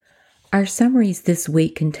Our summaries this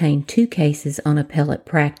week contain two cases on appellate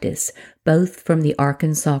practice, both from the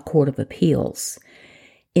Arkansas Court of Appeals.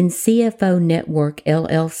 In CFO Network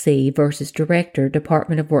LLC versus Director,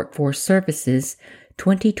 Department of Workforce Services,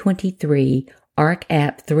 2023, ARC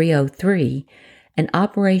App 303, an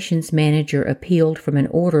operations manager appealed from an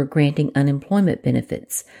order granting unemployment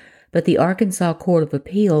benefits, but the Arkansas Court of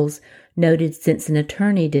Appeals noted since an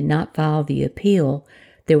attorney did not file the appeal,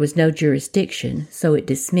 there was no jurisdiction, so it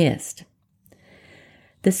dismissed.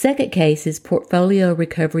 The second case is Portfolio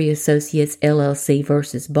Recovery Associates LLC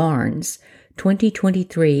versus Barnes,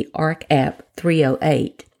 2023 ARC App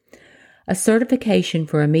 308. A certification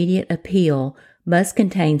for immediate appeal must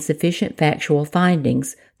contain sufficient factual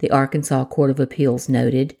findings, the Arkansas Court of Appeals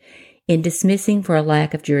noted, in dismissing for a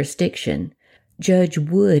lack of jurisdiction. Judge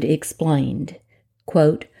Wood explained,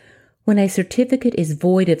 quote, "When a certificate is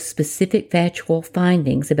void of specific factual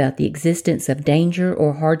findings about the existence of danger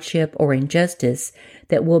or hardship or injustice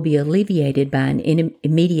that will be alleviated by an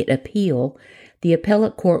immediate appeal, the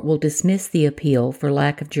appellate court will dismiss the appeal for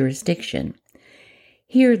lack of jurisdiction."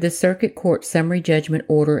 Here, the Circuit Court summary judgment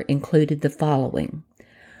order included the following.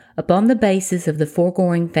 Upon the basis of the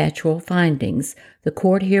foregoing factual findings, the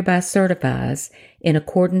court hereby certifies, in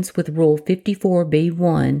accordance with Rule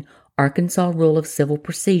 54b1, Arkansas Rule of Civil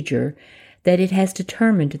Procedure, that it has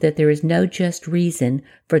determined that there is no just reason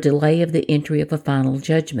for delay of the entry of a final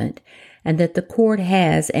judgment, and that the court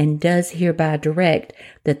has and does hereby direct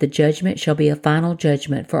that the judgment shall be a final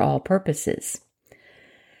judgment for all purposes.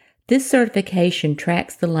 This certification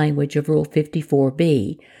tracks the language of Rule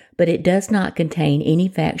 54b, but it does not contain any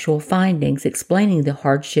factual findings explaining the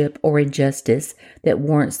hardship or injustice that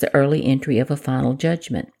warrants the early entry of a final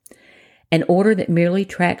judgment. An order that merely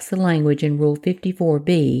tracks the language in Rule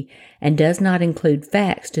 54b and does not include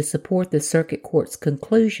facts to support the Circuit Court's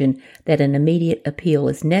conclusion that an immediate appeal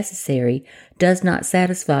is necessary does not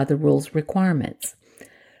satisfy the rule's requirements.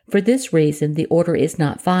 For this reason, the order is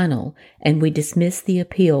not final, and we dismiss the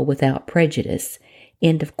appeal without prejudice.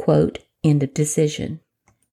 End of quote, end of decision.